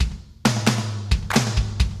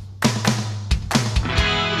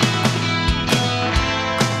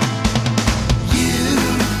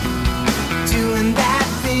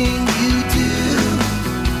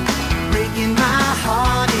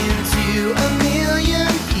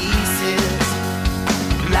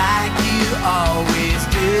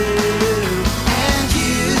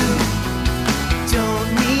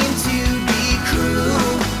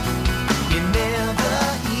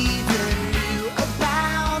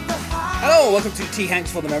welcome to T.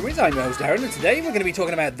 Hanks for the Memories. I'm your host Darren, and today we're going to be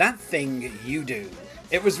talking about That Thing You Do.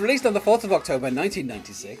 It was released on the 4th of October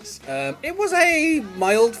 1996. It was a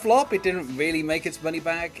mild flop. It didn't really make its money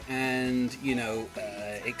back, and,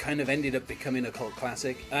 it kind of ended up becoming a cult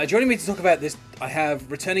classic. Joining me to talk about this, I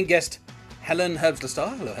have returning guest Helen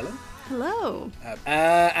Herbst-Lestar. Hello, Helen. Hello.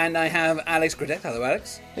 And I have Alex Gradette. Hello,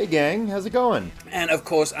 Alex. Hey, gang. How's it going? And, of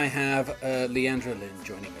course, I have Leandra Lynn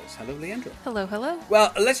joining us. Hello, Leandra. Hello, hello.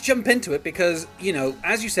 Well, let's jump into it because,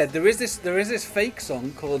 as you said, there is this fake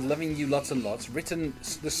song called Loving You Lots and Lots, written,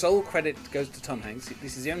 the sole credit goes to Tom Hanks.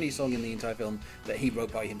 This is the only song in the entire film that he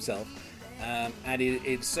wrote by himself. And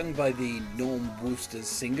it's sung by the Norm Wooster's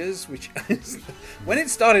Singers, which when it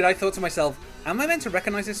started, I thought to myself, am I meant to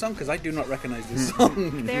recognize this song? Because I do not recognize this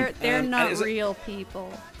song. They're not real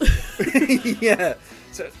people. Yeah.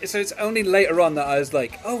 So it's only later on that I was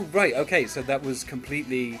like, oh, right, okay, so that was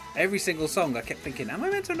completely, every single song, I kept thinking, am I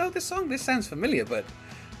meant to know this song? This sounds familiar, but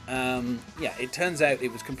it turns out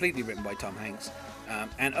it was completely written by Tom Hanks.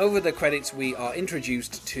 And over the credits, we are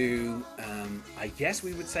introduced to, I guess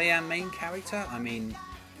we would say, our main character. I mean,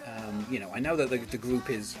 I know that the group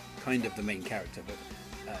is kind of the main character, but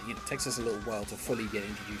it takes us a little while to fully get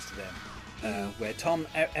introduced to them. Where Tom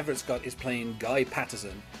Everett Scott is playing Guy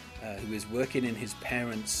Patterson, who is working in his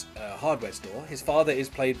parents' hardware store. His father is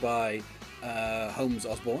played by Holmes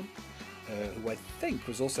Osborne, who I think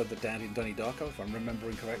was also the dad in Donnie Darko, if I'm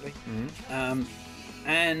remembering correctly. Mm-hmm.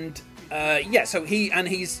 So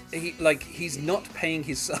he's not paying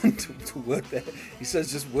his son to work there. He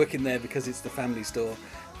says just working there because it's the family store.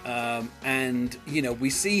 We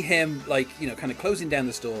see him kind of closing down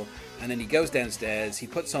the store, and then he goes downstairs. He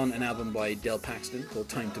puts on an album by Del Paxton called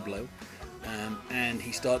Time to Blow, and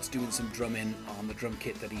he starts doing some drumming on the drum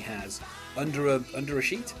kit that he has under a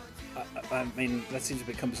sheet. I mean, that seems a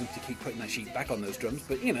bit cumbersome to keep putting that sheet back on those drums,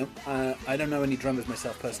 but I don't know any drummers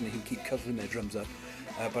myself personally who keep covering their drums up.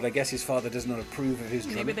 But I guess his father does not approve of his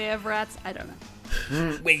drumming. Maybe they have rats. I don't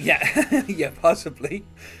know. Yeah, possibly.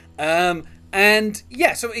 So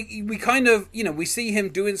we kind of, we see him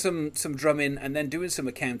doing some drumming and then doing some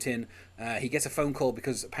accounting. He gets a phone call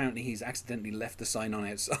because apparently he's accidentally left the sign on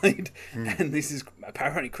outside. And this is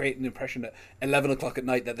apparently creating an impression at 11 o'clock at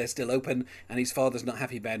night that they're still open. And his father's not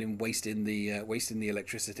happy about him wasting the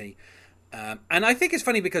electricity. And I think it's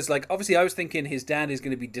funny because, obviously I was thinking his dad is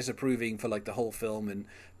going to be disapproving for, the whole film.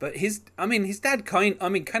 But his dad kind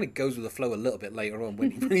of goes with the flow a little bit later on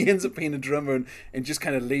when he ends up being a drummer and just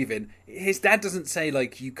kind of leaving. His dad doesn't say,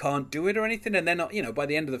 you can't do it or anything. And then, by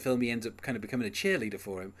the end of the film, he ends up kind of becoming a cheerleader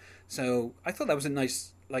for him. So I thought that was a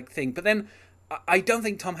nice, thing. But then I don't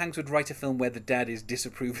think Tom Hanks would write a film where the dad is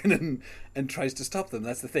disapproving and tries to stop them.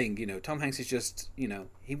 That's the thing, Tom Hanks is just,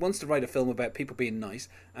 he wants to write a film about people being nice,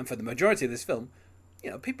 and for the majority of this film,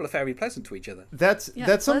 people are very pleasant to each other. That's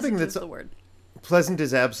something that's the word. Pleasant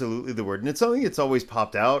is absolutely the word, and it's something that's always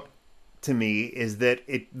popped out to me is that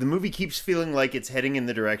the movie keeps feeling like it's heading in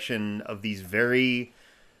the direction of these very,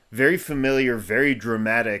 very familiar, very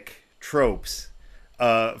dramatic tropes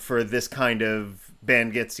for this kind of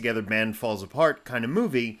band gets together, band falls apart kind of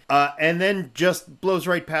movie, and then just blows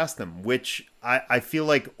right past them, which I feel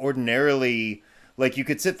like ordinarily, you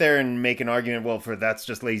could sit there and make an argument, well, for that's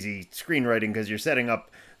just lazy screenwriting because you're setting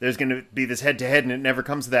up, there's going to be this head-to-head and it never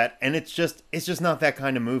comes to that, and it's just not that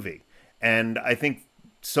kind of movie. And I think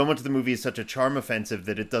so much of the movie is such a charm offensive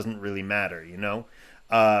that it doesn't really matter,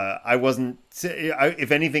 I wasn't,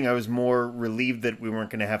 if anything, I was more relieved that we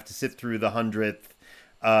weren't going to have to sit through the 100th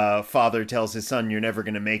father tells his son, you're never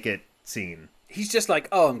going to make it scene. He's just like,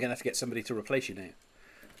 oh, I'm going to have to get somebody to replace you now.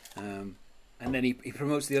 And then he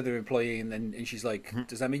promotes the other employee, and she's like,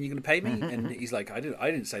 does that mean you're going to pay me? And he's like, I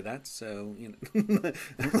didn't say that, so,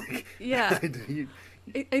 Yeah.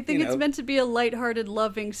 I think it's meant to be a lighthearted,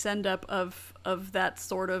 loving send-up of that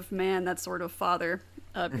sort of man, that sort of father.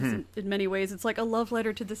 Because in many ways, it's like a love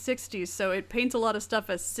letter to the 60s, so it paints a lot of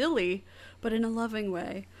stuff as silly, but in a loving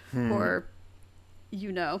way. Or,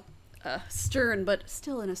 stern, but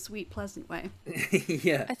still in a sweet, pleasant way.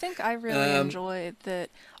 Yeah. I think I really enjoy that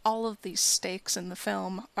all of these stakes in the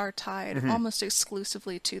film are tied almost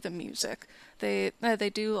exclusively to the music. They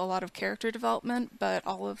do a lot of character development, but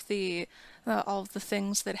all of the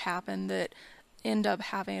things that happen that end up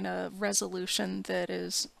having a resolution that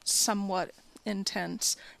is somewhat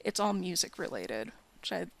intense, it's all music related,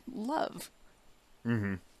 which I love.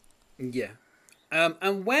 Yeah.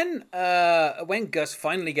 And when Gus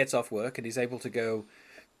finally gets off work and is able to go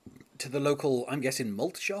to the local, I'm guessing,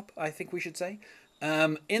 malt shop, I think we should say,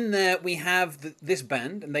 in there we have this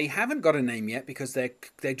band, and they haven't got a name yet because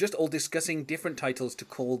they're just all discussing different titles to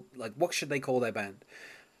call, what should they call their band?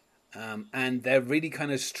 and they're really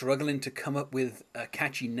kind of struggling to come up with a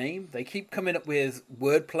catchy name. They keep coming up with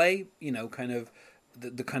wordplay, kind of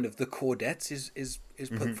the kind of the chordettes is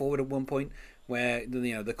put forward at one point, where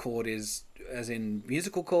the chord is as in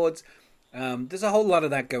musical chords. There's a whole lot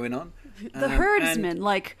of that going on. The herdsman,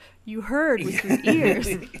 like you heard with your ears.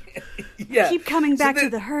 Yeah. Keep coming back to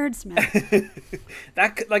the herdsman.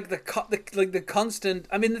 That the constant.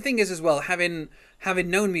 I mean, the thing is as well, having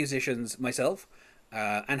known musicians myself,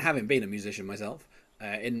 and having been a musician myself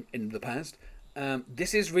in the past,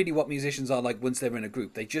 this is really what musicians are like once they're in a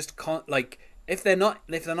group. They just can't if they're not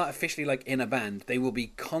officially like in a band, they will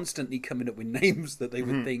be constantly coming up with names that they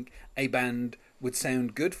would think a band would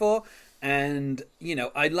sound good for. And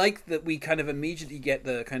I like that we kind of immediately get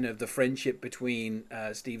the kind of the friendship between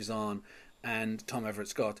Steve Zahn and Tom Everett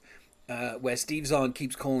Scott, where Steve Zahn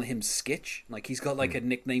keeps calling him Skitch, like he's got like a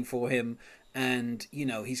nickname for him, and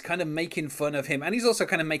he's kind of making fun of him, and he's also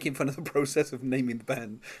kind of making fun of the process of naming the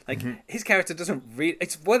band. Like his character doesn't really.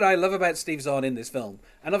 It's what I love about Steve Zahn in this film,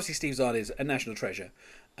 and obviously Steve Zahn is a national treasure.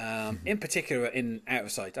 In particular in Out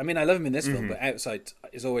of Sight. I mean, I love him in this film, but Out of Sight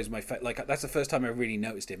is always my like that's the first time I really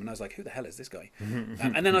noticed him, and I was like, who the hell is this guy?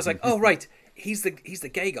 And then I was like, oh right, he's the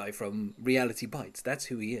gay guy from Reality Bites. That's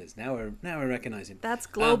who he is. Now I recognize him. That's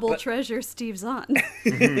global treasure Steve Zahn.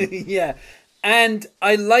 Yeah. And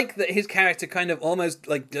I like that his character kind of almost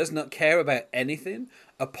like does not care about anything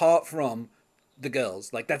apart from the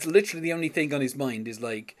girls. Like that's literally the only thing on his mind is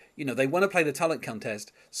like, they want to play the talent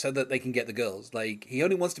contest so that they can get the girls. Like he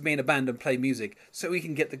only wants to be in a band and play music so he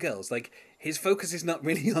can get the girls. Like his focus is not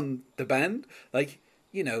really on the band. Like,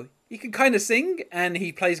 he can kind of sing and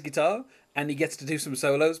he plays guitar and he gets to do some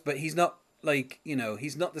solos, but he's not like,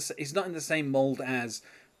 he's not in the same mold as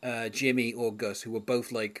Jimmy or Gus, who were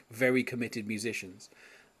both like very committed musicians.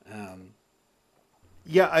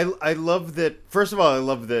 Yeah, I love that. First of all, I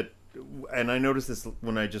love that. And I noticed this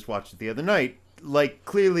when I just watched it the other night. Like,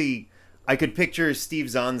 clearly, I could picture Steve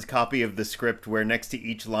Zahn's copy of the script where next to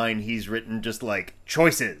each line he's written just, like,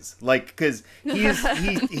 choices. Like, because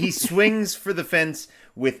he swings for the fence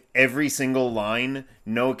with every single line,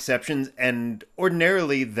 no exceptions. And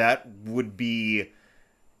ordinarily, that would be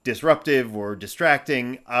disruptive or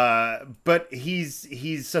distracting, but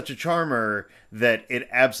he's such a charmer that it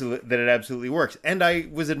absolutely works. And I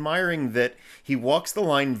was admiring that he walks the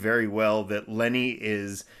line very well, that Lenny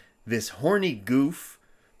is this horny goof,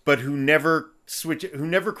 but who never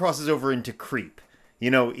crosses over into creep.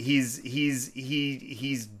 He's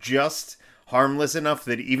just harmless enough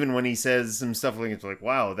that even when he says some stuff like, it's like,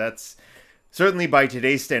 wow, that's certainly by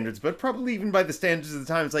today's standards, but probably even by the standards of the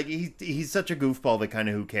time, it's like he's such a goofball that kind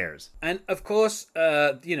of who cares. And of course,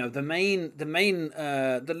 the lead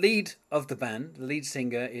of the band, the lead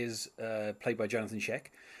singer, is played by Jonathan Schaech,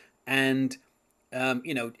 and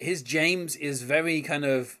his James is very kind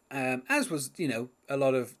of as was a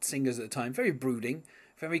lot of singers at the time, very brooding,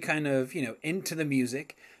 very kind of into the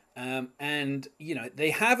music, and they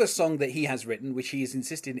have a song that he has written, which he is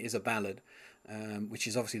insisting is a ballad. Which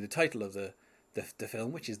is obviously the title of the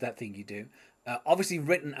film, which is That Thing You Do. Obviously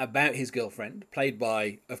written about his girlfriend, played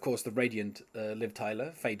by, of course, the radiant Liv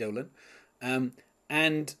Tyler, Faye Dolan. And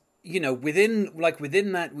within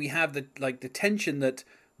that we have the tension that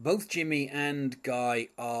both Jimmy and Guy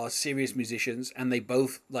are serious musicians, and they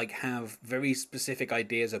both have very specific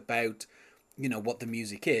ideas about what the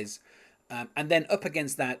music is. And then up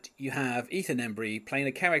against that you have Ethan Embry playing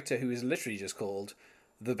a character who is literally just called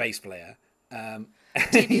the bass player.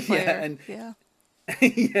 TV player.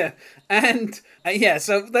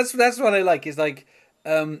 So that's what I like is like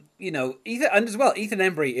Ethan, and as well Ethan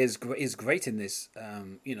Embry is great in this.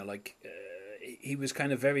 He was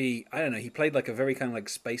kind of very, I don't know, he played like a very kind of like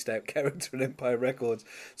spaced out character in Empire Records,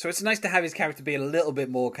 so it's nice to have his character be a little bit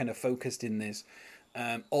more kind of focused in this.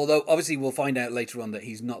 Although obviously we'll find out later on that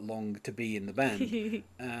he's not long to be in the band.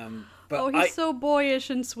 But he's so boyish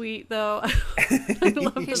and sweet, though. I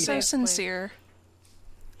love he's so sincere.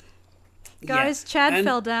 Guys, Chad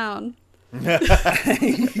fell down.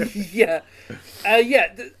 Yeah.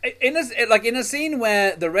 In a scene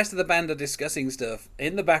where the rest of the band are discussing stuff,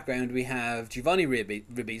 in the background we have Giovanni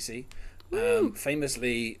Ribisi,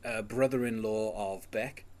 famously brother-in-law of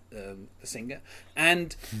Beck, the singer,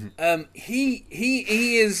 and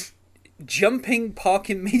he is jumping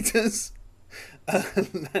parking meters.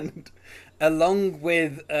 And along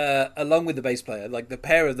with the bass player, like the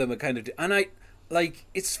pair of them are kind of, and I like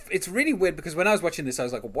it's really weird because when I was watching this, I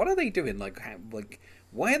was like, what are they doing?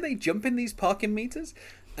 Why are they jumping these parking meters?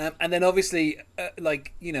 And then obviously,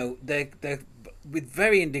 they're with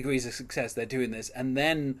varying degrees of success, they're doing this, and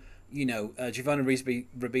then Giovanni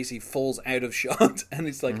Ribisi falls out of shot, and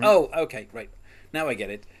it's like, oh, okay, right, now I get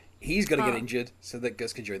it. He's got to get injured so that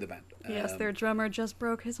Gus can join the band. Yes, their drummer just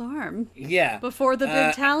broke his arm. Yeah. Before the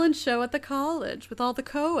big talent show at the college with all the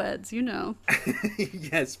co-eds,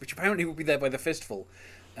 Yes, which apparently will be there by the fistful,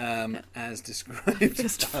 as described.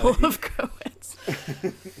 Fistful of co-eds.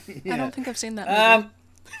 I don't think I've seen that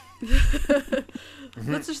movie.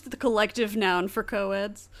 That's just the collective noun for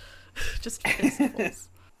co-eds. Just fistfuls.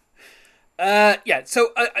 So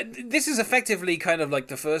this is effectively kind of like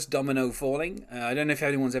the first domino falling. I don't know if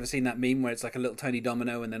anyone's ever seen that meme where it's like a little tiny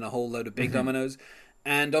domino and then a whole load of big dominoes.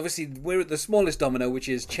 And obviously we're at the smallest domino, which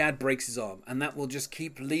is Chad breaks his arm. And that will just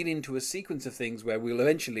keep leading to a sequence of things where we'll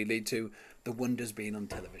eventually lead to the Wonders being on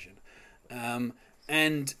television.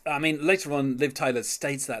 And I mean, later on, Liv Tyler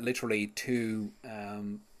states that literally to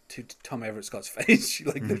Tom Everett Scott's face. She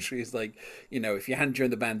literally is like, if you hadn't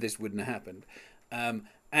joined the band, this wouldn't have happened.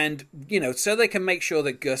 And, so they can make sure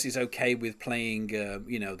that Gus is okay with playing,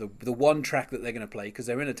 the one track that they're going to play, because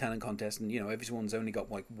they're in a talent contest and, everyone's only got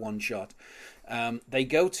like one shot. They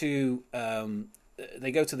go to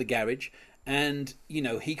the garage and,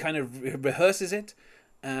 he kind of rehearses it.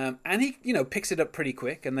 And he, picks it up pretty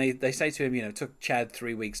quick. And they say to him, it took Chad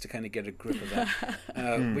 3 weeks to kind of get a grip of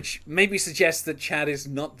that, which maybe suggests that Chad is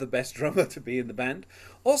not the best drummer to be in the band.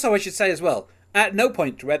 Also, I should say as well, at no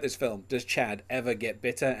point throughout this film does Chad ever get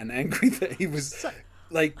bitter and angry that he was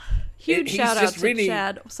huge shout out to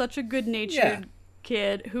Chad, such a good-natured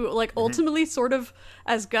kid who ultimately sort of,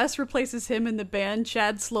 as Gus replaces him in the band,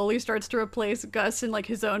 Chad slowly starts to replace Gus in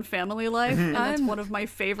his own family life, and that's one of my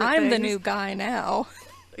favorite things. I'm the new guy now.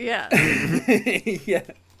 Yeah.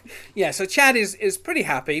 Yeah, so Chad is pretty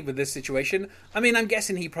happy with this situation. I mean, I'm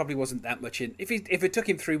guessing he probably wasn't that much in. If it took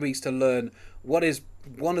him 3 weeks to learn what is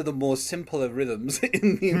one of the more simpler rhythms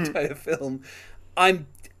in the entire film, I'm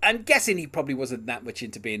guessing he probably wasn't that much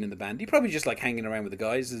into being in the band. He probably just hanging around with the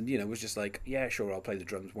guys and was just like, yeah, sure, I'll play the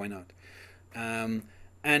drums, why not?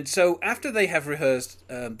 And so after they have rehearsed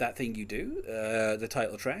That Thing You Do, the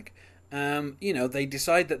title track, they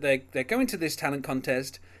decide that they're going to this talent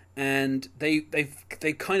contest. And they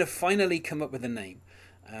kind of finally come up with a name.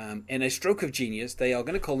 In a stroke of genius, they are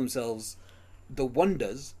going to call themselves the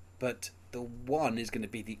Wonders, but the one is going to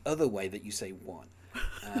be the other way that you say one.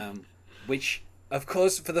 Which, of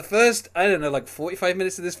course, for the first, 45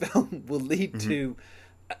 minutes of this film will lead to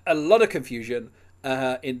a lot of confusion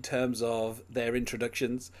in terms of their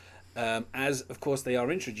introductions, as, of course, they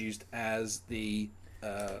are introduced as the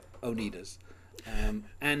Oneidas.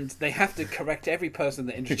 And they have to correct every person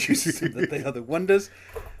that introduces them that they are the Wonders.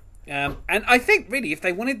 And I think, really, if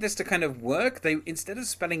they wanted this to kind of work, they, instead of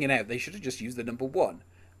spelling it out, they should have just used the number 1,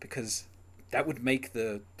 because that would make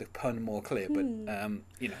the pun more clear. But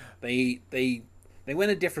they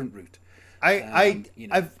went a different route.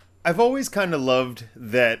 I've always kind of loved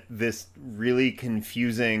that this really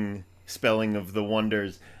confusing spelling of the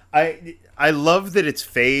Wonders. I love that it's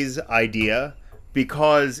Faye's idea,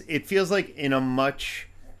 because it feels like in a much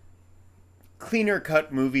cleaner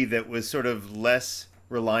cut movie that was sort of less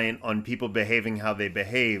reliant on people behaving how they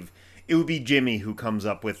behave, it would be Jimmy who comes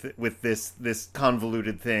up with this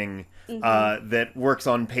convoluted thing that works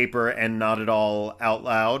on paper and not at all out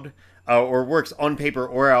loud, or works on paper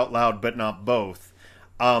or out loud but not both.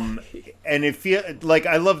 And it feel like,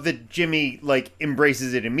 I love that Jimmy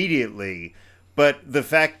embraces it immediately, but the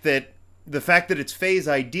fact that it's Faye's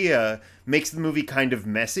idea makes the movie kind of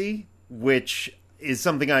messy, which is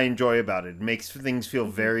something I enjoy about it. It makes things feel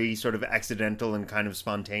very sort of accidental and kind of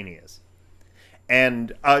spontaneous.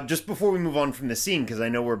 And just before we move on from the scene, because I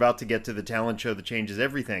know we're about to get to the talent show that changes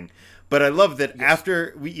everything, but I love that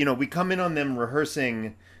after we come in on them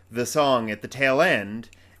rehearsing the song at the tail end,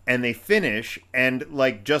 and they finish, and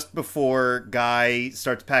just before Guy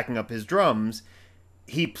starts packing up his drums,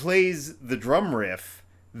 he plays the drum riff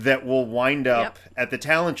that will wind up at the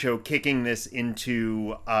talent show, kicking this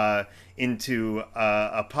into a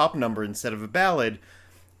pop number instead of a ballad.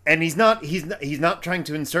 And he's not trying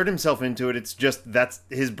to insert himself into it. It's just that's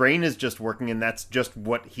his brain is just working, and that's just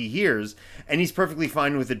what he hears, and he's perfectly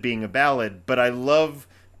fine with it being a ballad. But I love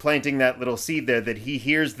planting that little seed there that he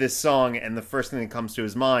hears this song, and the first thing that comes to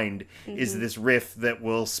his mind is this riff that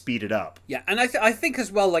will speed it up. Yeah, and I think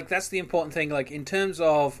as well, that's the important thing. In terms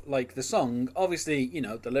of the song, obviously,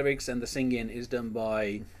 the lyrics and the singing is done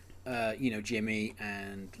by, Jimmy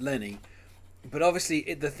and Lenny. But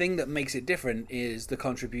obviously, the thing that makes it different is the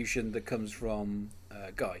contribution that comes from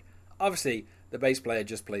Guy. Obviously, the bass player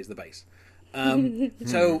just plays the bass.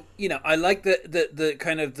 So I like the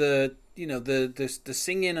kind of the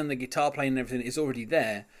singing and the guitar playing and everything is already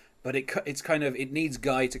there, but it's kind of, it needs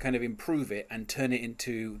Guy to kind of improve it and turn it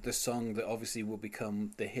into the song that obviously will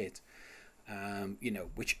become the hit.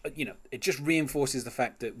 Which it just reinforces the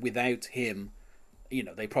fact that without him,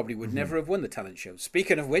 they probably would never have won the talent show.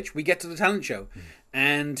 Speaking of which, we get to the talent show,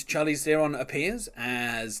 and Charlize Theron appears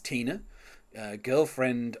as Tina,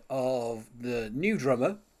 girlfriend of the new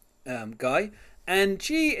drummer, Guy, and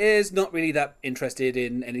she is not really that interested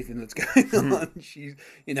in anything that's going on. She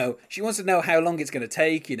wants to know how long it's going to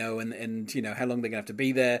take, and how long they're going to have to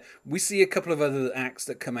be there. We see a couple of other acts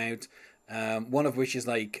that come out, one of which is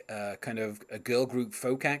like kind of a girl group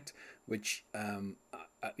folk act, which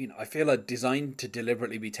I feel are designed to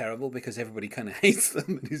deliberately be terrible because everybody kind of hates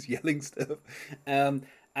them and is yelling stuff.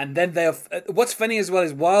 And then they're. What's funny as well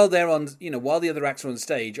is while they're on, while the other acts are on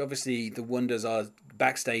stage, obviously the Wonders are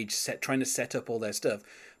backstage trying to set up all their stuff,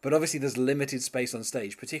 but obviously there's limited space on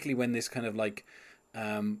stage, particularly when this kind of like,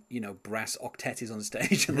 brass octet is on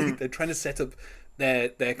stage and they're trying to set up their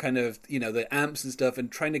kind of, their amps and stuff and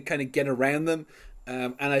trying to kind of get around them.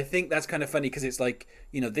 And I think that's kind of funny because it's like,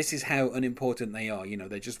 this is how unimportant they are.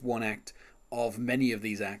 They're just one act of many of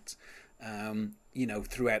these acts.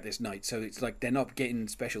 Throughout this night. So it's like they're not getting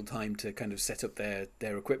special time to kind of set up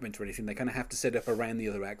their equipment or anything. They kind of have to set up around the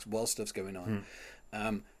other acts while stuff's going on.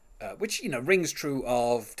 Which, rings true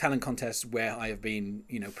of talent contests where I have been,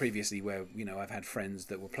 previously where, I've had friends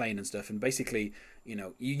that were playing and stuff. And basically,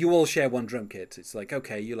 you all share one drum kit. It's like,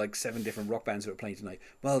 okay, you're like 7 different rock bands that are playing tonight.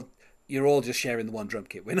 Well, you're all just sharing the one drum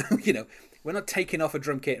kit. We're not, we're not taking off a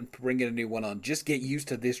drum kit and bringing a new one on. Just get used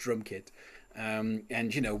to this drum kit. And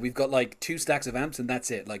we've got like 2 stacks of amps and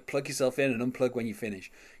that's it. Like plug yourself in and unplug when you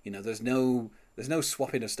finish. There's no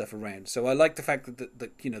swapping of stuff around. So I like the fact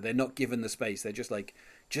that they're not given the space. They're just like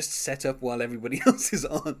set up while everybody else is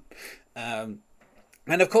on. And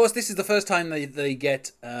of course this is the first time they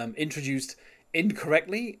get introduced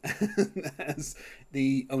incorrectly as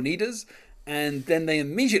the Oneidas. And then they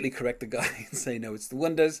immediately correct the guy and say, no, it's the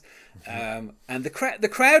Wonders. And the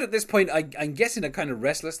crowd at this point, I'm guessing, are kind of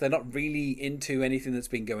restless. They're not really into anything that's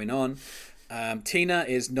been going on. Tina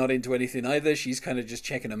is not into anything either. She's kind of just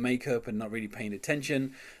checking her makeup and not really paying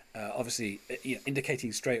attention. Obviously,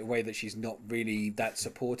 indicating straight away that she's not really that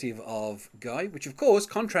supportive of Guy, which, of course,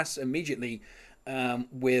 contrasts immediately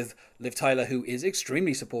with Liv Tyler, who is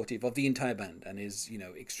extremely supportive of the entire band and is,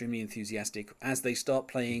 extremely enthusiastic as they start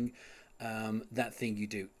playing That Thing You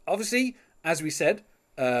Do. Obviously, as we said,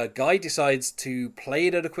 Guy decides to play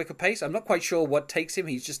it at a quicker pace. I'm not quite sure what takes him.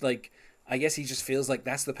 He's just like, I guess he just feels like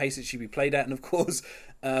that's the pace it should be played at. And of course,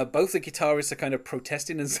 both the guitarists are kind of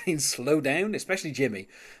protesting and saying slow down, especially Jimmy.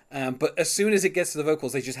 But as soon as it gets to the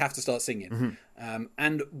vocals, they just have to start singing.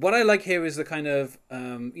 And what I like here is the kind of,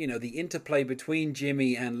 the interplay between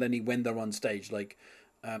Jimmy and Lenny when they're on stage. Like,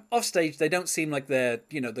 off stage, they don't seem like they're,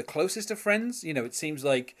 the closest of friends. It seems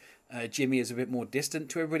like Jimmy is a bit more distant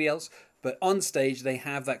to everybody else. But on stage, they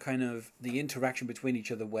have that kind of, the interaction between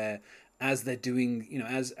each other where as they're doing,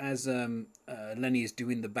 as Lenny is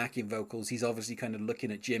doing the backing vocals, he's obviously kind of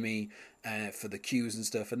looking at Jimmy for the cues and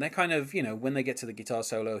stuff. And they're kind of, when they get to the guitar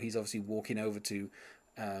solo, he's obviously walking over to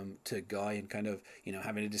Guy and kind of,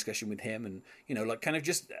 having a discussion with him and, like kind of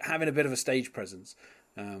just having a bit of a stage presence.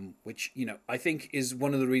 Which, I think is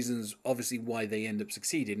one of the reasons, obviously, why they end up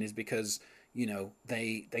succeeding is because,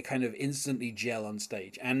 they kind of instantly gel on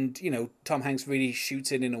stage. And, Tom Hanks really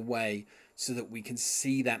shoots it in a way so that we can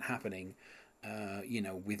see that happening,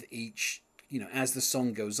 with each, as the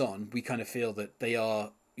song goes on, we kind of feel that they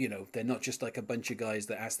are, they're not just like a bunch of guys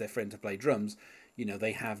that ask their friend to play drums.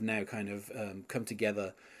 They have now kind of come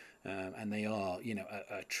together and they are,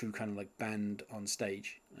 a true kind of like band on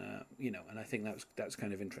stage, and I think that's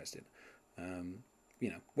kind of interesting.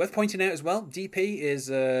 Worth pointing out as well, DP is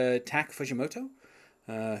Tak Fujimoto,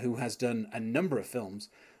 who has done a number of films.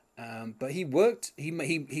 But he worked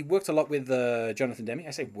a lot with Jonathan Demme.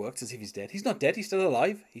 I say worked as if he's dead. He's not dead. He's still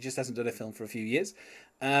alive. He just hasn't done a film for a few years.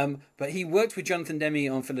 But he worked with Jonathan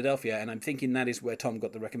Demme on Philadelphia, and I'm thinking that is where Tom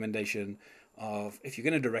got the recommendation of, if you're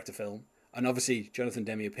going to direct a film, and obviously Jonathan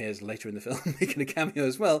Demme appears later in the film making a cameo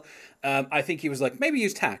as well. I think he was like, maybe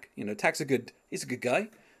use Tak. Tak's he's a good guy.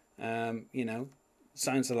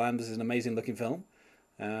 Silence of the Lambs is an amazing looking film.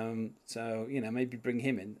 So, maybe bring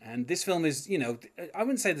him in. And this film is, I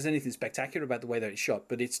wouldn't say there's anything spectacular about the way that it's shot,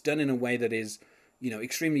 but it's done in a way that is,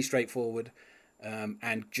 extremely straightforward,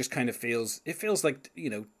 and just kind of feels like,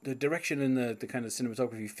 the direction and the kind of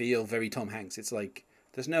cinematography feel very Tom Hanks. It's like,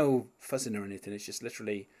 there's no fussing or anything. It's just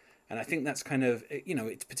literally, and I think that's kind of,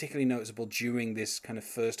 it's particularly noticeable during this kind of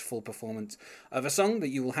first full performance of a song that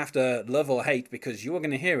you will have to love or hate because you are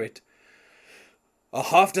going to hear it a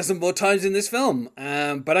half dozen more times in this film.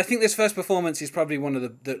 But I think this first performance is probably one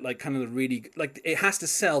of the like kind of the really, like, it has to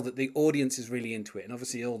sell that the audience is really into it. And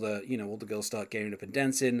obviously all the girls start getting up and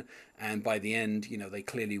dancing, and by the end, they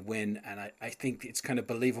clearly win. And I think it's kind of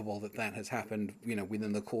believable that has happened,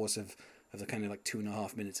 within the course of the kind of like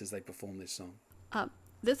 2.5 minutes as they perform this song.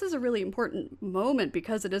 This is a really important moment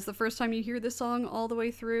because it is the first time you hear this song all the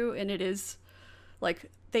way through, and it is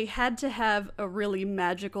like they had to have a really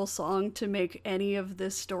magical song to make any of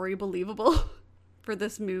this story believable for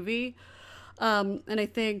this movie. And I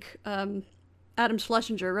think Adam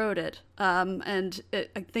Schlesinger wrote it. And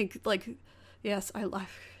I think, like, yes, I love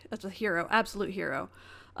that's a hero, absolute hero.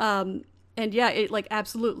 And yeah, it like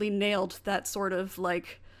absolutely nailed that sort of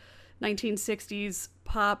like 1960s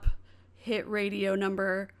pop hit radio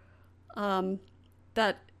number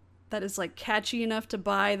that is like catchy enough to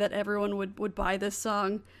buy, that everyone would buy this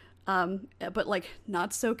song, but like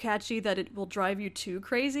not so catchy that it will drive you too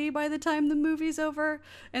crazy by the time the movie's over.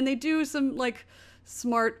 And they do some like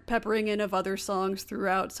smart peppering in of other songs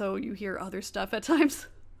throughout, so you hear other stuff at times.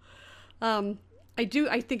 I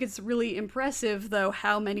think it's really impressive though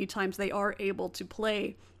how many times they are able to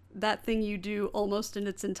play That Thing You Do almost in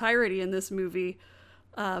its entirety in this movie,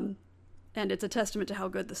 and it's a testament to how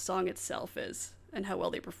good the song itself is and how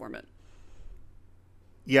well they perform it.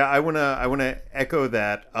 Yeah, I wanna echo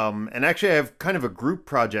that. And actually, I have kind of a group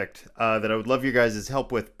project that I would love your guys'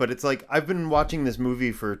 help with. But it's like I've been watching this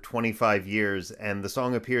movie for 25 years, and the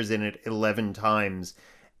song appears in it 11 times.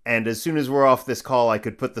 And as soon as we're off this call, I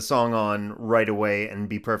could put the song on right away and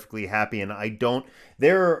be perfectly happy. And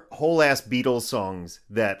there are whole ass Beatles songs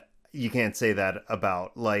that you can't say that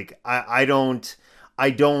about. Like I don't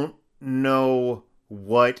know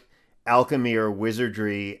what alchemy or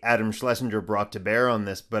wizardry Adam Schlesinger brought to bear on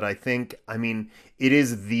this, but I mean, it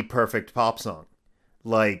is the perfect pop song.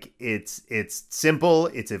 Like it's simple,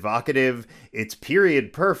 it's evocative, it's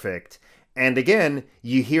period perfect. And again,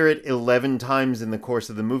 you hear it 11 times in the course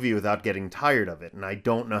of the movie without getting tired of it. And I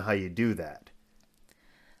don't know how you do that.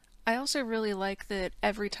 I also really like that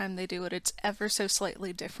every time they do it, it's ever so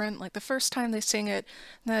slightly different. Like the first time they sing it,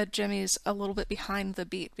 Jimmy's a little bit behind the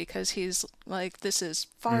beat because he's like, this is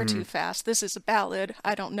far too fast. This is a ballad.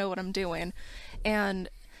 I don't know what I'm doing. And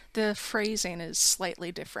the phrasing is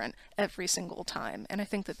slightly different every single time. And I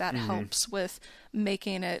think that helps with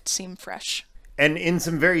making it seem fresh. And in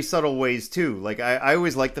some very subtle ways, too. Like, I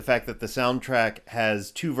always like the fact that the soundtrack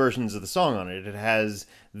has two versions of the song on it. It has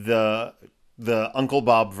the Uncle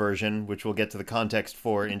Bob version, which we'll get to the context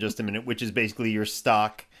for in just a minute, which is basically your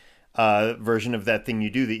stock version of That Thing You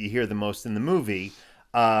Do that you hear the most in the movie.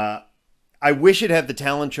 I wish it had the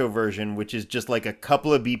talent show version, which is just like a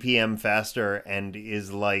couple of BPM faster and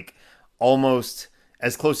is like almost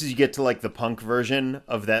as close as you get to like the punk version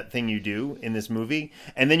of That Thing You Do in this movie.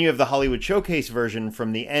 And then you have the Hollywood Showcase version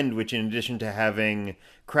from the end, which in addition to having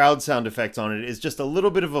crowd sound effects on it, is just a little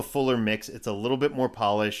bit of a fuller mix. It's a little bit more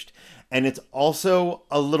polished, and it's also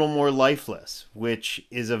a little more lifeless, which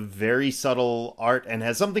is a very subtle art and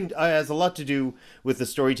has a lot to do with the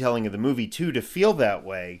storytelling of the movie too, to feel that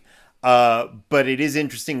way. But it is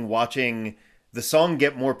interesting watching the song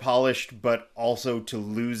get more polished, but also to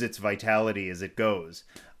lose its vitality as it goes.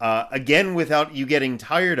 Again, without you getting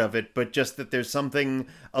tired of it, but just that there's something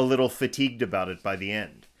a little fatigued about it by the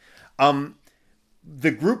end.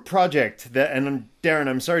 The group project, and Darren,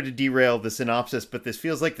 I'm sorry to derail the synopsis, but this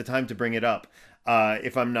feels like the time to bring it up.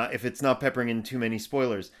 If it's not peppering in too many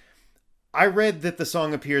spoilers. I read that the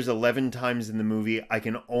song appears 11 times in the movie. I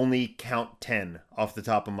can only count 10 off the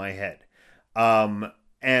top of my head.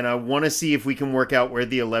 And I want to see if we can work out where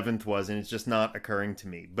the 11th was, and it's just not occurring to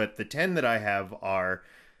me. But the 10 that I have are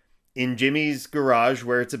in Jimmy's garage,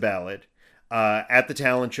 where it's a ballad, at the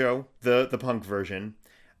talent show, the punk version,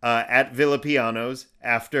 at Villa Pianos,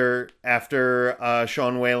 after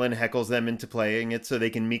Sean Whalen heckles them into playing it so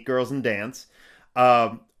they can meet girls and dance.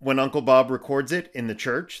 When Uncle Bob records it in the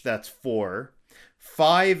church, that's 4.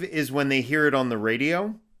 5 is when they hear it on the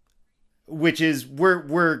radio, which is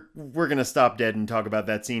we're gonna stop dead and talk about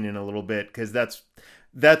that scene in a little bit, because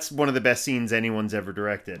that's one of the best scenes anyone's ever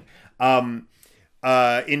directed.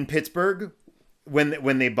 In Pittsburgh,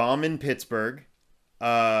 when they bomb in Pittsburgh,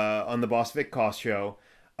 on the Bosvik Koss show,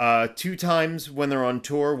 2 times when they're on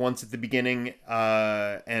tour, once at the beginning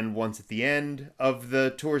and once at the end of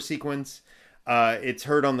the tour sequence. It's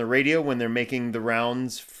heard on the radio when they're making the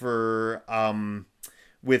rounds for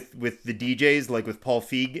with the DJs, like with Paul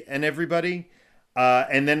Feig and everybody.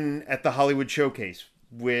 And then at the Hollywood Showcase,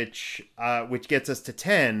 which gets us to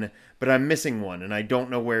 10, but I'm missing one, and I don't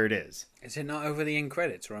know where it is. Is it not over the end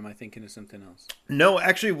credits, or am I thinking of something else? No,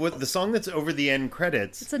 actually, what the song that's over the end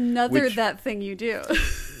credits... It's another That Thing You Do.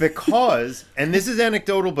 Because, and this is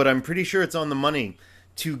anecdotal, but I'm pretty sure it's on the money,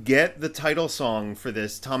 to get the title song for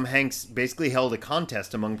this, Tom Hanks basically held a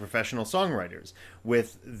contest among professional songwriters,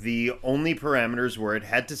 with the only parameters were it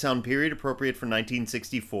had to sound period appropriate for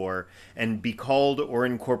 1964, and be called or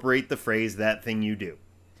incorporate the phrase, "That Thing You Do."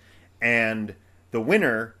 And the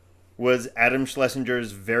winner was Adam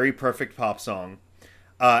Schlesinger's Very Perfect Pop Song.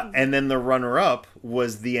 And then the runner-up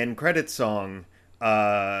was the end credits song,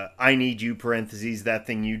 I Need You, parentheses, That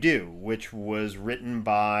Thing You Do, which was written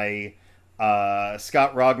by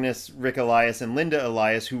Scott Rogness, Rick Elias, and Linda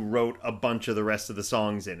Elias, who wrote a bunch of the rest of the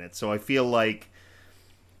songs in it. So I feel like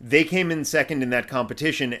they came in second in that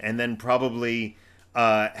competition, and then probably...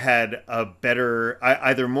 had a better,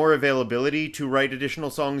 either more availability to write additional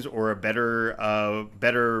songs or a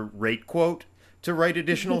better rate quote to write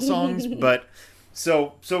additional songs. But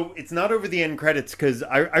so it's not over the end credits, because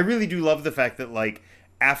I really do love the fact that, like,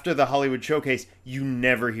 after the Hollywood Showcase, you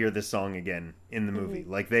never hear this song again in the movie.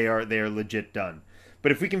 Like, they are legit done.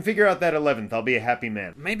 But if we can figure out that 11th, I'll be a happy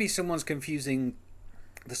man. Maybe someone's confusing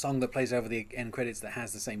the song that plays over the end credits that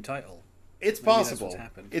has the same title. It's possible.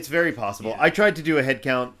 It's very possible. Yeah. I tried to do a head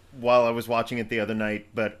count while I was watching it the other night,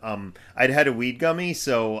 but I'd had a weed gummy,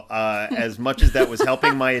 so as much as that was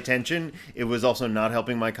helping my attention, it was also not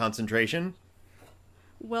helping my concentration.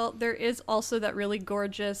 Well, there is also that really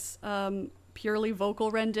gorgeous, purely vocal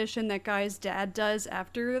rendition that Guy's dad does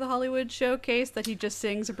after the Hollywood Showcase that he just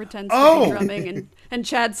sings and pretends to be drumming, and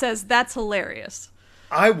Chad says, "That's hilarious."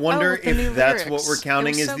 I wonder if that's what we're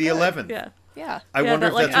counting as the 11th. Yeah. Yeah. I wonder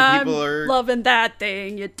if that's what people are... loving that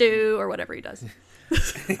thing you do, or whatever he does.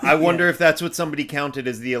 I wonder if that's what somebody counted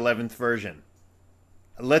as the 11th version.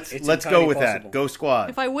 Let's go with that. Go Squad.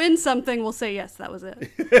 If I win something, we'll say, yes, that was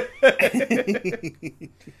it.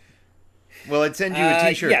 Well, I'd send you a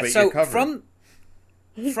t-shirt, but you're covered.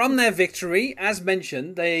 From their victory, as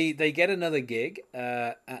mentioned, they get another gig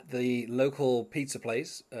at the local pizza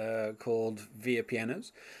place called Via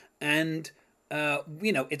Pianos. And...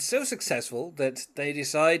 it's so successful that they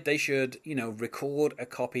decide they should, record a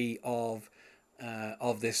copy of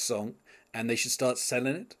this song, and they should start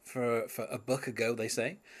selling it for $1 a go, they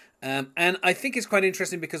say. And I think it's quite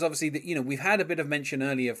interesting because obviously, we've had a bit of mention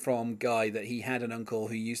earlier from Guy that he had an uncle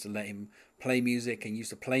who used to let him play music and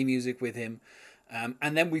used to play music with him.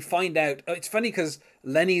 And then we find out, it's funny because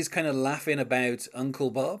Lenny's kind of laughing about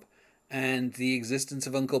Uncle Bob and the existence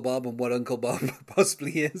of Uncle Bob and what Uncle Bob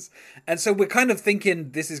possibly is. And so we're kind of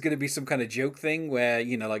thinking this is going to be some kind of joke thing where,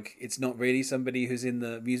 it's not really somebody who's in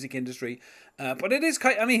the music industry. But it is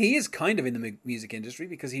he is kind of in the music industry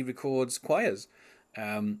because he records choirs,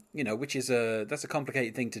 which is that's a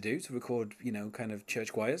complicated thing to do, to record, kind of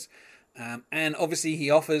church choirs. And obviously he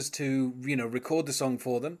offers to, record the song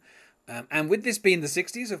for them. And with this being the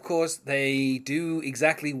 60s, of course, they do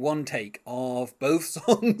exactly one take of both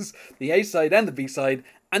songs, the A side and the B side,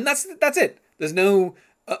 and that's it. There's no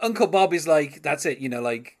Uncle Bob is like, that's it.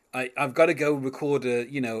 I've got to go record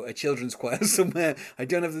a children's choir somewhere. I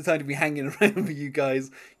don't have the time to be hanging around with you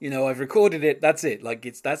guys. I've recorded it. That's it.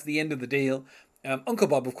 That's the end of the deal. Uncle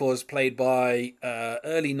Bob, of course, played by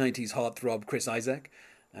early 90s heartthrob Chris Isaak.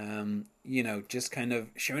 Just kind of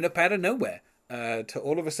showing up out of nowhere. To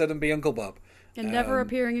all of a sudden be Uncle Bob. And never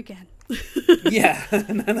appearing again. Yeah.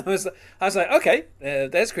 And then I was like, okay,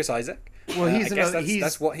 there's Chris Isaak. Well,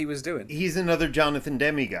 that's what he was doing. He's another Jonathan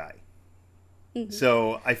Demme guy. Mm-hmm.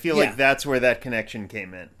 So I feel like that's where that connection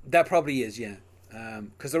came in. That probably is, yeah.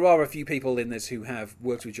 Because there are a few people in this who have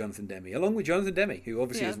worked with Jonathan Demme, along with Jonathan Demme, who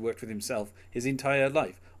obviously has worked with himself his entire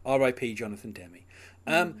life. R.I.P. Jonathan Demme.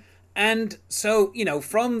 And so,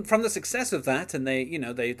 from the success of that, and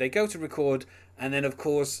they go to record, and then of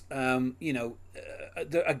course, a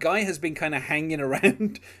guy has been kind of hanging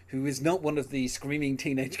around who is not one of the screaming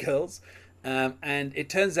teenage girls, and it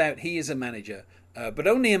turns out he is a manager, but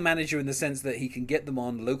only a manager in the sense that he can get them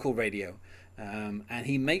on local radio, and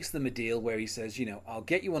he makes them a deal where he says, I'll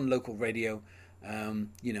get you on local radio, in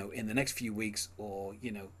the next few weeks, or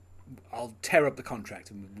I'll tear up the contract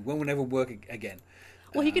and we won't ever work again.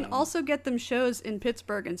 Well, he can also get them shows in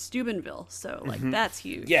Pittsburgh and Steubenville, so that's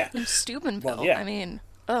huge. Yeah, in Steubenville. Well, I mean,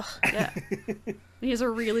 ugh. Yeah, he's a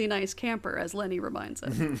really nice camper, as Lenny reminds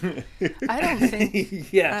us. I don't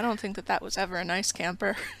think that was ever a nice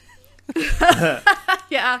camper.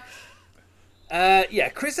 Yeah.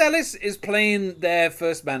 Chris Ellis is playing their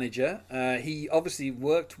first manager. He obviously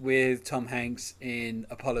worked with Tom Hanks in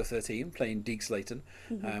Apollo 13, playing Deke Slayton.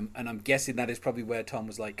 And I'm guessing that is probably where Tom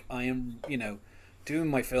was like, I am, doing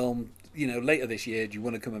my film, later this year. Do you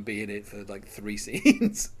want to come and be in it for like 3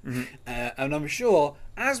 scenes? And I'm sure,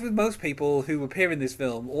 as with most people who appear in this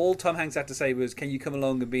film, all Tom Hanks had to say was, can you come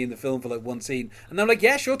along and be in the film for like 1 scene? And they're like,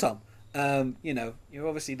 yeah, sure, Tom. You're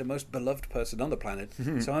obviously the most beloved person on the planet,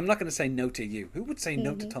 so I'm not going to say no to you. Who would say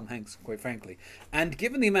no to Tom Hanks, quite frankly? And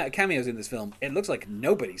given the amount of cameos in this film, it looks like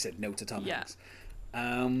nobody said no to Tom Hanks.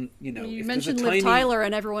 You mentioned Liv Tyler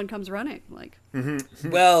and everyone comes running. Like,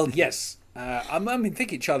 well, yes. I'm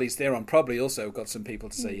thinking Charlize Theron probably also got some people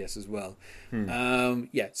to say yes as well.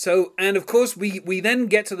 So, and of course we then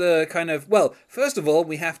get to the kind of, well, first of all,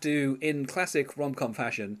 we have to, in classic rom-com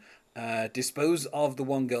fashion, dispose of the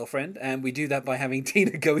one girlfriend, and we do that by having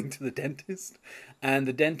Tina going to the dentist, and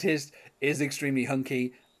the dentist is extremely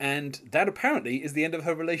hunky, and that apparently is the end of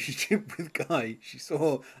her relationship with Guy. She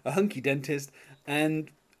saw a hunky dentist,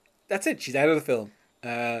 and that's it. She's out of the film.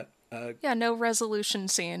 No resolution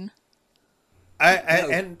scene.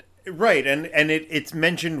 It's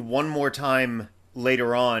mentioned one more time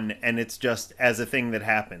later on, and it's just as a thing that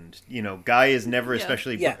happened. Guy is never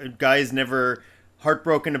Guy is never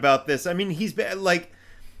heartbroken about this. I mean, he's been like,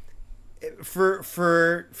 for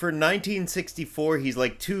 1964, he's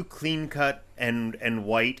like too clean cut and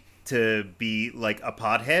white to be like a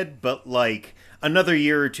pothead, but like another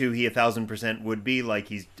year or two, he 1,000% would be. Like,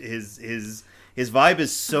 his vibe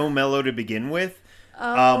is so mellow to begin with.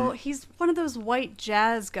 He's one of those white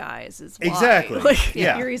jazz guys, is why. Exactly. Like,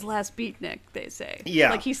 Yuri's Last Beatnik, they say. Yeah.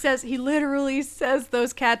 Like, he literally says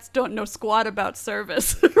those cats don't know squat about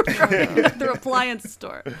service from their appliance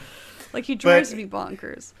store. Like, he drives me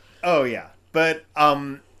bonkers. Oh, yeah. But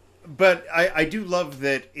I do love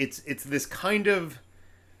that it's this kind of...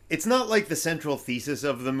 It's not like the central thesis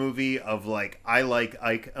of the movie of like, I like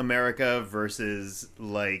Ike America versus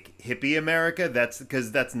like hippie America. That's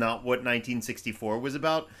because that's not what 1964 was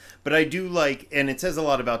about. But I do like, and it says a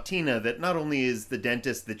lot about Tina, that not only is the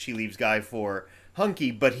dentist that she leaves Guy for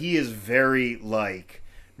hunky, but he is very like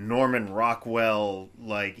Norman Rockwell.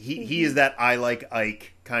 Like he is that I like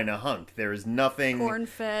Ike kind of hunk. There is nothing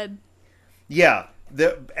corn-fed. Yeah.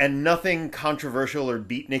 And nothing controversial or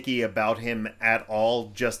beatniky about him at all.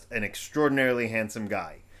 Just an extraordinarily handsome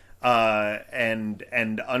guy, and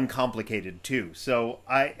uncomplicated too. So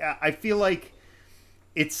I feel like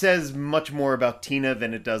it says much more about Tina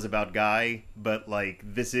than it does about Guy. But like,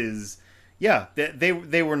 this is,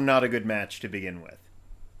 they were not a good match to begin with.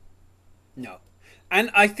 No.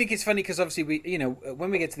 And I think it's funny because obviously we, when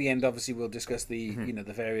we get to the end, obviously we'll discuss the,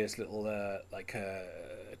 the various little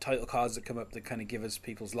title cards that come up that kind of give us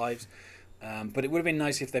people's lives. But it would have been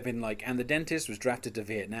nice if they'd been like, and the dentist was drafted to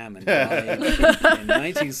Vietnam and died in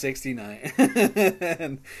 1969.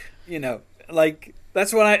 And,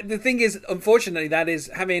 that's what the thing is, unfortunately, that is,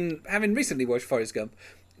 having recently watched Forrest Gump,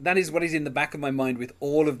 that is what is in the back of my mind with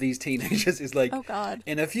all of these teenagers is like, oh God,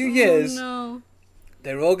 in a few years,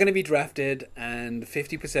 they're all going to be drafted and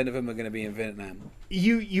 50% of them are going to be in Vietnam.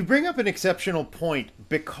 You bring up an exceptional point,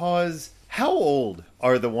 because how old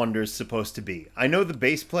are the Wonders supposed to be? I know the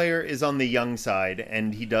bass player is on the young side,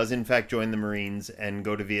 and he does in fact join the Marines and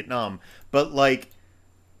go to Vietnam. But like,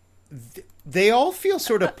 they all feel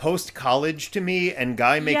sort of post-college to me, and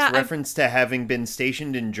Guy makes reference to having been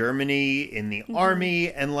stationed in Germany in the army,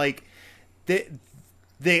 and like,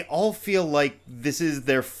 they all feel like this is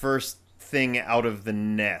their first thing out of the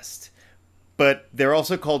nest. But they're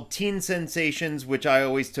also called teen sensations, which I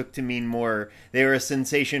always took to mean more they're a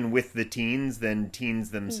sensation with the teens than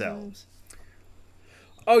teens themselves.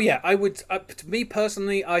 Oh yeah, I would. To me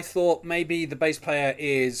personally, I thought maybe the bass player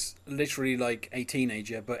is literally like a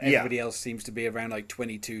teenager, but everybody else seems to be around like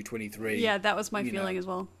 22, 23. Yeah, that was my feeling as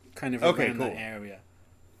well. Kind of around that area.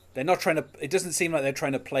 They're not trying to. It doesn't seem like they're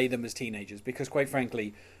trying to play them as teenagers, because quite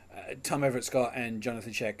frankly, Tom Everett Scott and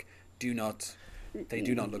Jonathan Schaech do not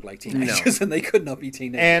look like teenagers, and they could not be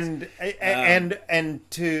teenagers. And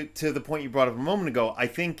to the point you brought up a moment ago, I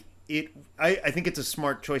think it's a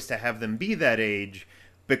smart choice to have them be that age,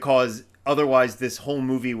 because otherwise this whole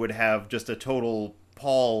movie would have just a total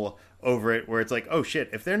pall over it, where it's like, oh shit,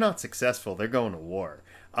 if they're not successful, they're going to war.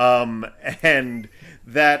 And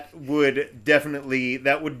that would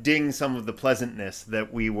ding some of the pleasantness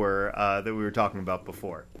that we were talking about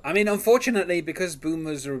before. I mean, unfortunately, because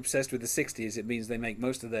boomers are obsessed with the 60s, it means they make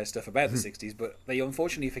most of their stuff about the 60s, but they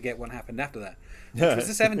unfortunately forget what happened after that, which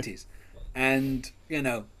was the 70s. And,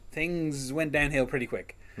 things went downhill pretty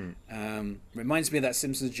quick. Reminds me of that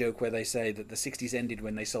Simpsons joke where they say that the 60s ended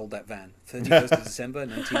when they sold that van, 31st of December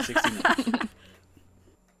 1969.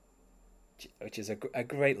 Which is a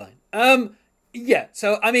great line. Yeah,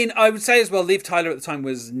 so, I mean, I would say as well, Liv Tyler at the time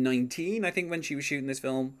was 19, I think, when she was shooting this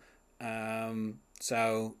film.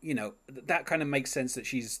 So, you know, that kind of makes sense that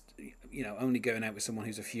she's, you know, only going out with someone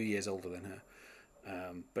who's a few years older than her.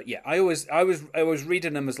 But yeah, I was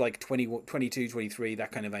reading them as like 20, 22, 23,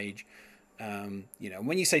 that kind of age. You know,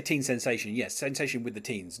 when you say teen sensation, yes, sensation with the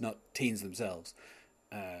teens, not teens themselves,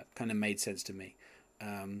 kind of made sense to me.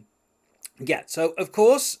 Yeah, so of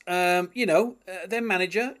course, you know, their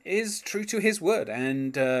manager is true to his word,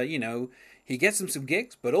 and you know, he gets them some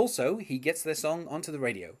gigs, but also he gets their song onto the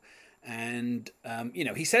radio. And, you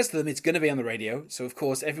know, he says to them it's going to be on the radio. So, of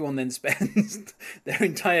course, everyone then spends their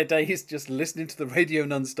entire days just listening to the radio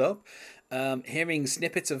nonstop, hearing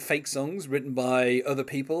snippets of fake songs written by other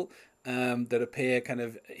people that appear kind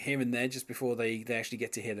of here and there just before they actually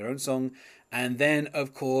get to hear their own song. And then,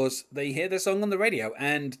 of course, they hear their song on the radio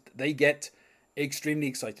and they get extremely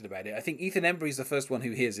excited about it. I think Ethan Embry's the first one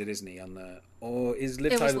who hears it, isn't he? Or is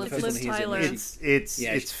Liv Tyler the first one who hears it?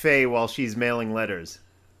 It's Faye while she's mailing letters.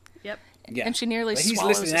 Yep. Yeah. And she nearly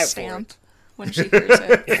swallows a stamp when she hears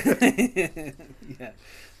it.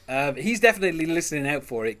 Yeah. He's definitely listening out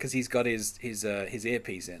for it because he's got his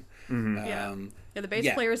earpiece in. Mm-hmm. The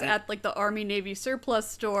bass player's at like the Army Navy surplus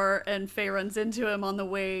store, and Faye runs into him on the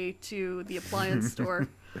way to the appliance store,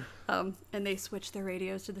 and they switch their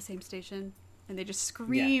radios to the same station, and they just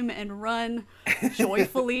scream and run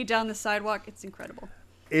joyfully down the sidewalk. It's incredible.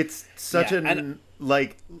 It's such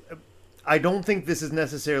I don't think this is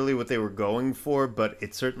necessarily what they were going for, but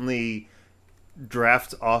it certainly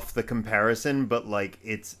drafts off the comparison. But like,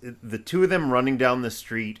 it's the two of them running down the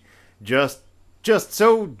street just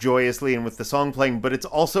so joyously and with the song playing, but it's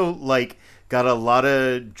also like got a lot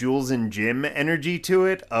of Jules and Jim energy to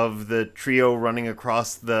it, of the trio running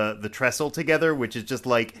across the trestle together, which is just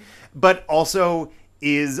like, but also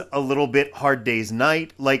is a little bit Hard Day's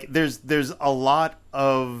Night. Like there's a lot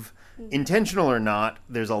of, intentional or not,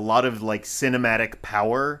 there's a lot of like cinematic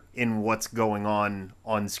power in what's going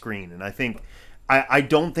on screen. And I think, I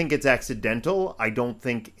don't think it's accidental. I don't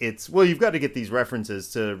think it's, well, you've got to get these references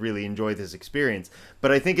to really enjoy this experience.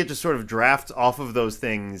 But I think it just sort of drafts off of those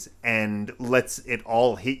things and lets it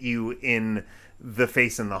all hit you in the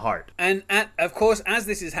face and the heart. And of course, as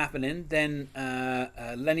this is happening, then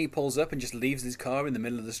Lenny pulls up and just leaves his car in the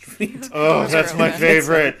middle of the street. Oh, that's my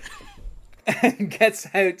favorite. And gets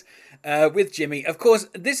out with Jimmy. Of course,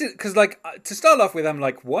 this is because, like, to start off with, I'm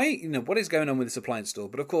like, why? You know, what is going on with this appliance store?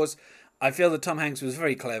 But of course, I feel that Tom Hanks was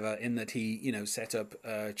very clever in that he, you know, set up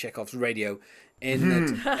Chekhov's radio, in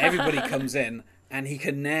that everybody comes in and he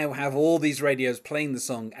can now have all these radios playing the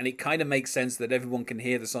song, and it kind of makes sense that everyone can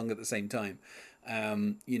hear the song at the same time.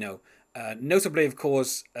 You know, notably, of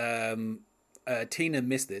course, Tina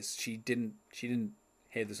missed this. She didn't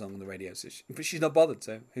hear the song on the radio, so but she's not bothered,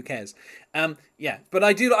 so who cares? Yeah, but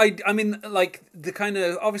I mean, like, the kind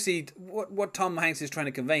of, obviously, what Tom Hanks is trying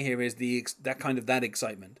to convey here is that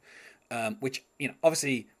excitement, which, you know,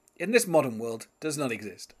 obviously, in this modern world, does not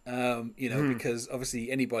exist, you know, because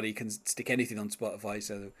obviously anybody can stick anything on Spotify,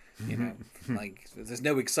 so, you know, like, there's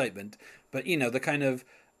no excitement, but, you know, the kind of,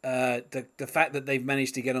 the fact that they've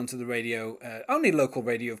managed to get onto the radio, only local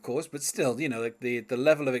radio, of course, but still, you know, like the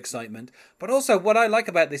level of excitement. But also, what I like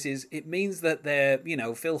about this is it means that they're, you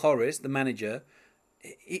know, Phil Horace, the manager,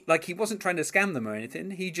 he wasn't trying to scam them or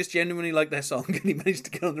anything. He just genuinely liked their song and he managed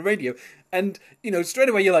to get on the radio. And, you know, straight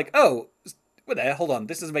away you're like, oh, well, there, hold on,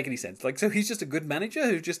 this doesn't make any sense. Like, so he's just a good manager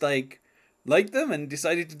who just liked them and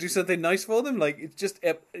decided to do something nice for them. Like, it's just,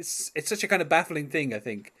 it's such a kind of baffling thing, I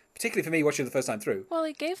think. Particularly for me, watching it the first time through. Well,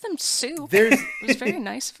 he gave them soup. It was very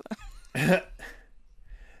nice.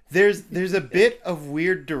 There's a bit of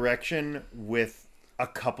weird direction with a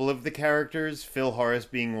couple of the characters, Phil Horace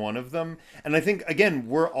being one of them. And I think, again,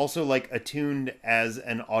 we're also like attuned as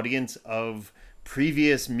an audience of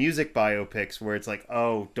previous music biopics where it's like,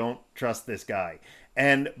 oh, don't trust this guy.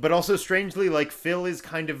 But also strangely, like, Phil is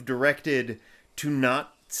kind of directed to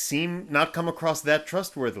not come across that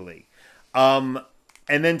trustworthily.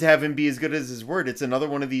 And then to have him be as good as his word, it's another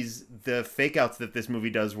one of the fake outs that this movie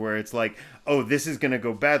does where it's like, oh, this is going to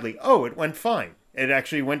go badly. Oh, it went fine. It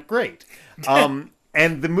actually went great. And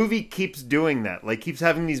the movie keeps doing that, like keeps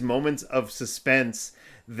having these moments of suspense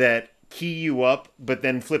that key you up, but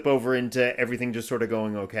then flip over into everything just sort of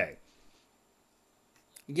going okay.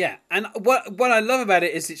 Yeah. And what I love about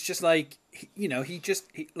it is it's just like, you know, he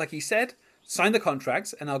like he said, sign the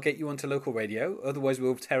contracts and I'll get you onto local radio. Otherwise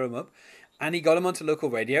we'll tear him up. and he got them onto local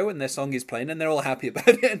radio, and their song is playing, and they're all happy about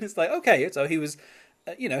it. And it's like, okay, so he was,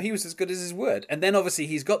 he was as good as his word. And then obviously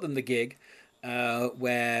he's got them the gig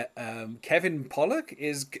where Kevin Pollak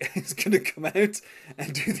is going to come out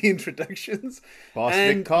and do the introductions.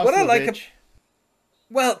 And what I like,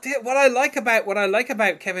 what I like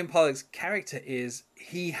about Kevin Pollak's character is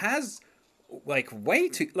he has like way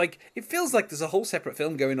too, like, it feels like there's a whole separate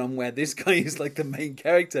film going on where this guy is like the main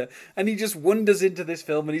character, and he just wanders into this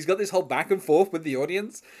film, and he's got this whole back and forth with the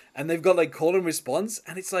audience, and they've got like call and response,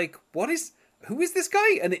 and it's like, who is this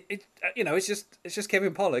guy? And it's just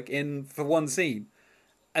Kevin Pollak in for one scene,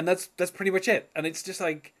 and that's pretty much it. And it's just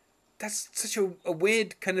like, that's such a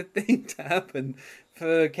weird kind of thing to happen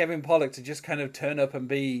for Kevin Pollak to just kind of turn up and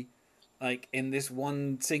be like in this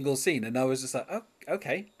one single scene. And I was just like, oh,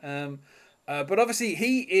 okay. But obviously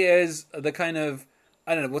he is the kind of,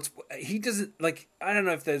 I don't know he doesn't like, I don't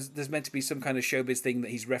know if there's meant to be some kind of showbiz thing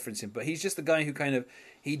that he's referencing, but he's just the guy who kind of,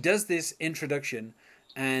 he does this introduction,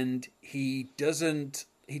 and he doesn't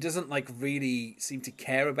like really seem to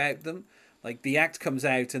care about them. Like, the act comes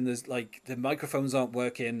out and there's like the microphones aren't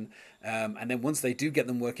working, and then once they do get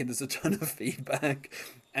them working, there's a ton of feedback,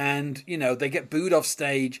 and they get booed off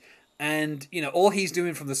stage, and all he's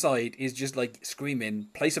doing from the side is just like screaming,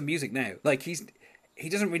 "Play some music now!" Like, he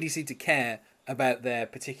doesn't really seem to care about their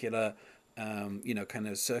particular kind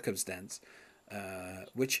of circumstance.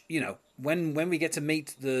 Which, when we get to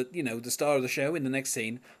meet the star of the show in the next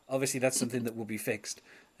scene, obviously that's something that will be fixed,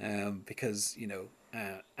 because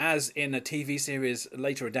as in a TV series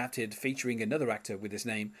later adapted featuring another actor with his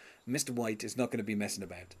name, Mr. White is not going to be messing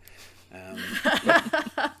about.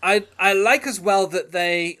 I like as well that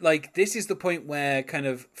they, like, this is the point where kind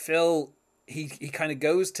of Phil, he kind of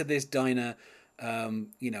goes to this diner.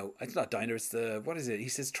 It's not diner. It's what is it? He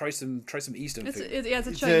says, try some Eastern food. It's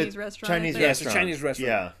a Chinese restaurant. Chinese restaurant. Yeah, it's a Chinese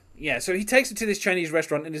restaurant. Yeah. So he takes it to this Chinese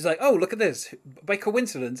restaurant, and he's like, "Oh, look at this! By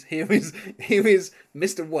coincidence, here is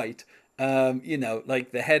Mr. White.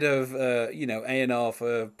 Like the head of A&R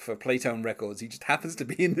for Playtone Records. He just happens to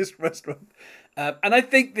be in this restaurant." And I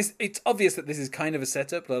think it's obvious that this is kind of a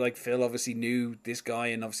setup. Like, Phil obviously knew this guy,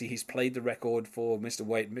 and obviously he's played the record for Mr.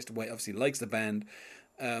 White. Mr. White obviously likes the band.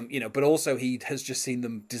 But also he has just seen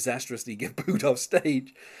them disastrously get booed off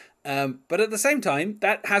stage. But at the same time,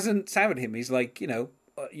 that hasn't soured him. He's like,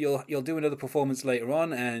 you'll do another performance later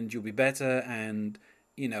on, and you'll be better, and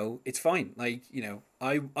it's fine. Like,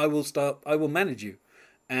 I will manage you.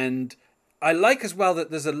 And I like as well that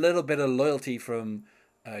there's a little bit of loyalty from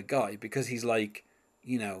Guy, because he's like,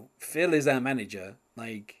 Phil is our manager.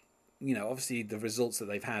 Like, obviously the results that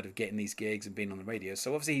they've had of getting these gigs and being on the radio.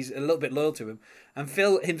 So obviously he's a little bit loyal to him. And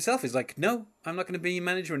Phil himself is like, no, I'm not going to be your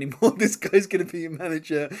manager anymore. This guy's going to be your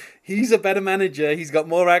manager. He's a better manager. He's got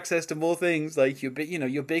more access to more things. Like, you're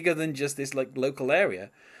bigger than just this like local area.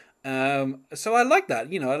 So I like that.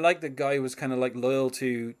 I like that Guy was kind of like loyal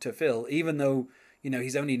to Phil, even though,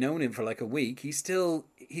 he's only known him for like a week.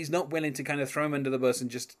 He's not willing to kind of throw him under the bus and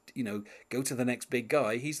just, go to the next big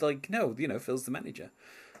guy. He's like, no, Phil's the manager.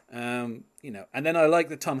 And then I like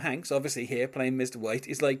that Tom Hanks, obviously here playing Mr. White,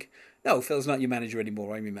 is like, no, Phil's not your manager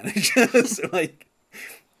anymore. I'm your manager. So like,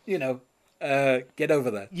 get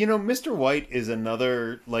over that. Mr. White is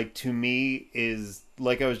another, like, to me, is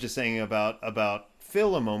like I was just saying about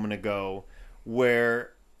Phil a moment ago,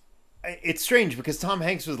 where it's strange because Tom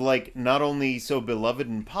Hanks was like not only so beloved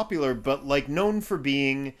and popular, but like known for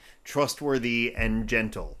being trustworthy and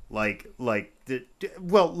gentle, like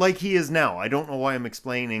he is now. I don't know why I'm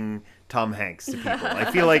explaining Tom Hanks to people. I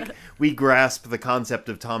feel like we grasp the concept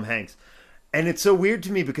of Tom Hanks, and it's so weird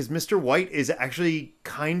to me because Mr. White is actually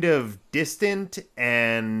kind of distant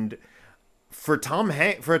and, for a Tom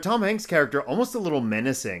Hanks character, almost a little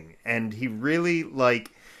menacing, and he really like.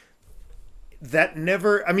 That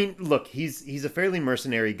never, I mean, look, he's a fairly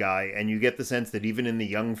mercenary guy, and you get the sense that even in the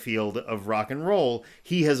young field of rock and roll,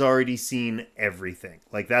 he has already seen everything.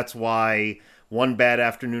 Like, that's why one bad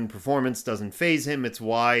afternoon performance doesn't faze him. It's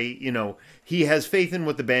why, he has faith in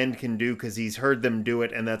what the band can do because he's heard them do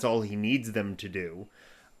it, and that's all he needs them to do.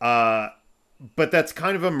 But that's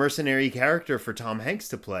kind of a mercenary character for Tom Hanks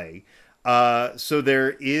to play. So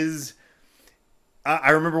there is...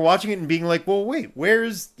 I remember watching it and being like, well, wait,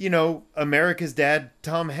 where's, America's Dad,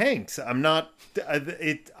 Tom Hanks? I'm not,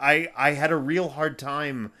 I had a real hard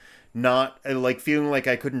time not, like, feeling like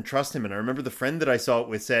I couldn't trust him. And I remember the friend that I saw it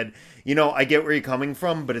with said, I get where you're coming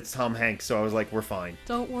from, but it's Tom Hanks. So I was like, we're fine.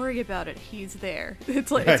 Don't worry about it. He's there.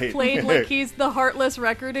 It's like, it's played like he's the heartless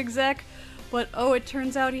record exec, but, it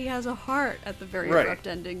turns out he has a heart at the very abrupt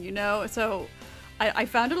ending, So I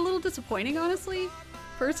found it a little disappointing, honestly.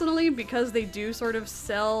 personally, because they do sort of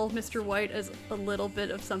sell Mr. White as a little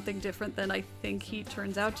bit of something different than I think he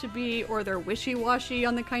turns out to be, or they're wishy-washy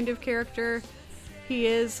on the kind of character he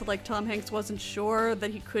is. Like, Tom Hanks wasn't sure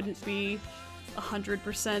that he couldn't be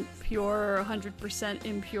 100% pure or 100%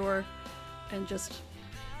 impure, and just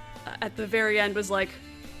at the very end was like,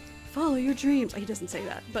 follow your dreams. He doesn't say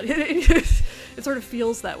that, but it sort of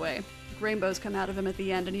feels that way. Rainbows come out of him at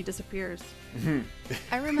the end and he disappears.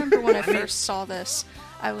 I remember when I first saw this,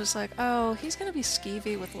 I was like, oh, he's going to be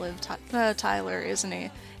skeevy with Liv Tyler, isn't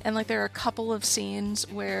he? And like there are a couple of scenes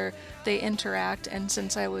where they interact, and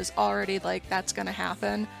since I was already like, that's going to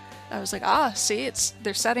happen, I was like, see,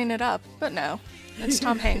 they're setting it up. But no, it's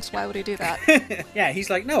Tom Hanks. Why would he do that? Yeah,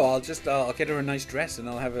 he's like, no, I'll get her a nice dress and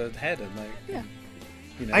I'll have a head. And like, yeah.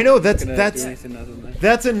 You know, I know that's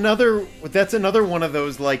another one of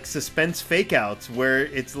those like suspense fake outs where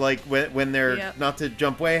it's like when they're not to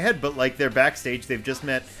jump way ahead, but like they're backstage, they've just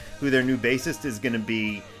met who their new bassist is going to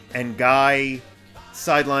be, and Guy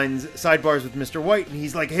sidebars with Mr. White, and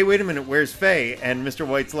he's like, hey, wait a minute, where's Faye? And Mr.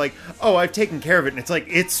 White's like, oh, I've taken care of it. And it's like,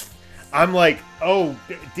 I'm like, oh,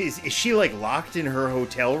 is she like locked in her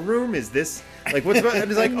hotel room? Is this like what's about?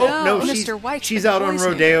 It's like, no, she's out on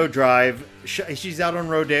Rodeo Drive. She's out on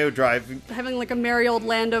Rodeo Drive, having like a merry old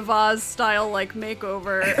Land of Oz style like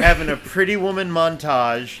makeover, having a Pretty Woman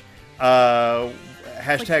montage.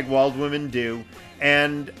 Hashtag Wild Women Do,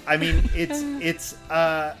 and I mean it's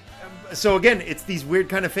so again, it's these weird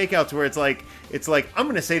kind of fake outs where it's like I'm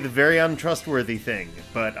going to say the very untrustworthy thing,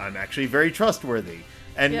 but I'm actually very trustworthy.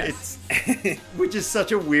 And it's which is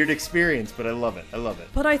such a weird experience, but I love it.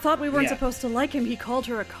 But I thought we weren't supposed to like him. He called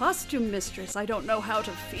her a costume mistress. I don't know how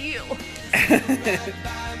to feel.